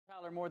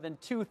Tyler, more than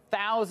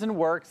 2,000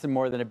 works and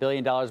more than $1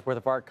 billion worth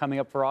of art coming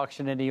up for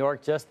auction in New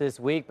York just this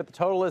week. But the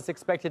total is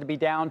expected to be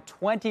down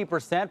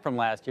 20% from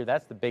last year.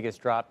 That's the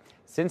biggest drop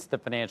since the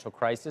financial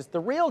crisis. The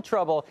real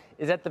trouble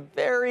is at the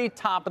very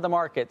top of the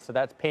market. So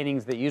that's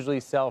paintings that usually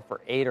sell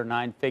for 8 or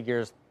 9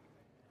 figures.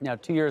 Now,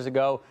 2 years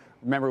ago,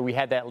 remember, we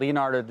had that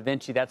Leonardo da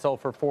Vinci that sold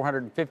for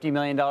 $450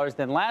 million.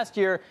 Then last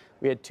year,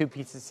 we had 2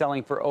 pieces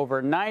selling for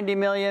over $90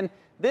 million.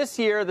 This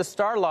year, the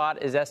star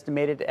lot is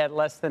estimated at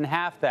less than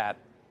half that.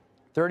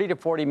 $30 to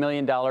 $40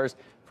 million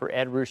for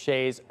Ed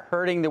Ruscha's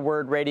Hurting the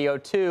Word Radio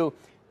 2.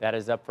 That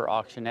is up for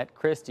auction at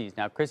Christie's.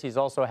 Now, Christie's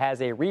also has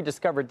a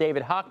rediscovered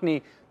David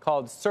Hockney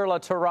called Sur la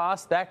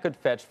Terrasse. That could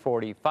fetch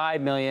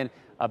 $45 million.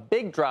 A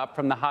big drop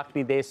from the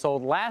Hockney they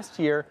sold last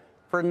year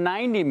for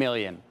 $90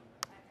 million.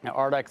 Now,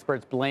 art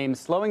experts blame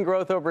slowing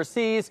growth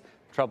overseas,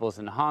 troubles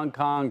in Hong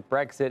Kong,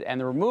 Brexit,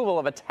 and the removal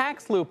of a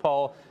tax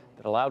loophole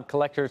that allowed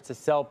collectors to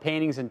sell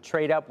paintings and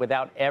trade up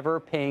without ever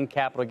paying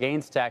capital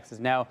gains taxes.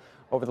 Now,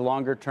 over the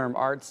longer term,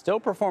 art still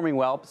performing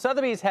well.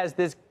 Sotheby's has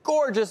this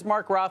gorgeous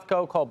Mark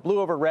Rothko called Blue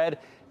Over Red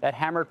that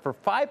hammered for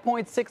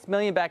 $5.6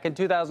 million back in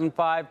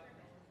 2005,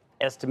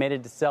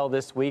 estimated to sell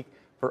this week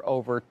for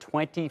over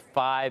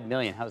 $25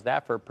 million. How's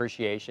that for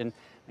appreciation?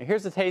 Now,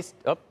 here's a taste.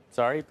 Oh,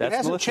 sorry.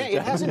 That's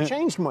it hasn't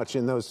changed much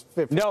in those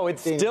 15. No, it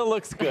still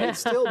looks good. It's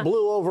still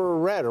blue over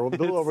red or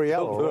blue over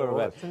yellow. Blue over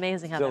red. It's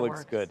amazing how still that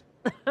looks works. good.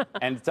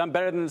 And it's done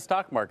better than the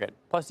stock market.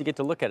 Plus, you get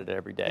to look at it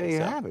every day. There you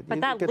have it. But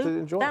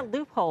you that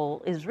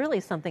loophole is really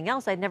something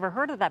else. I'd never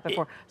heard of that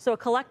before. So a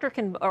collector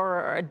can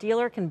or a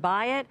dealer can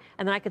buy it,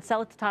 and then I could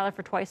sell it to Tyler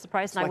for twice the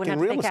price, and I wouldn't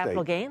have to pay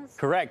capital gains?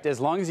 Correct, as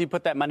long as you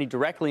put that money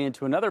directly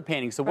into another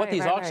painting. So what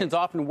these auctions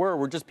often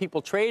were just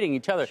people trading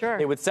each other. Sure.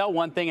 They would sell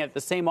one thing at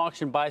the same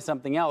auction, buy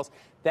something else.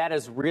 That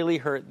has really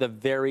hurt the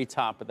very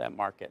top of that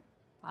market.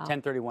 Wow.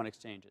 1031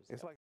 exchanges.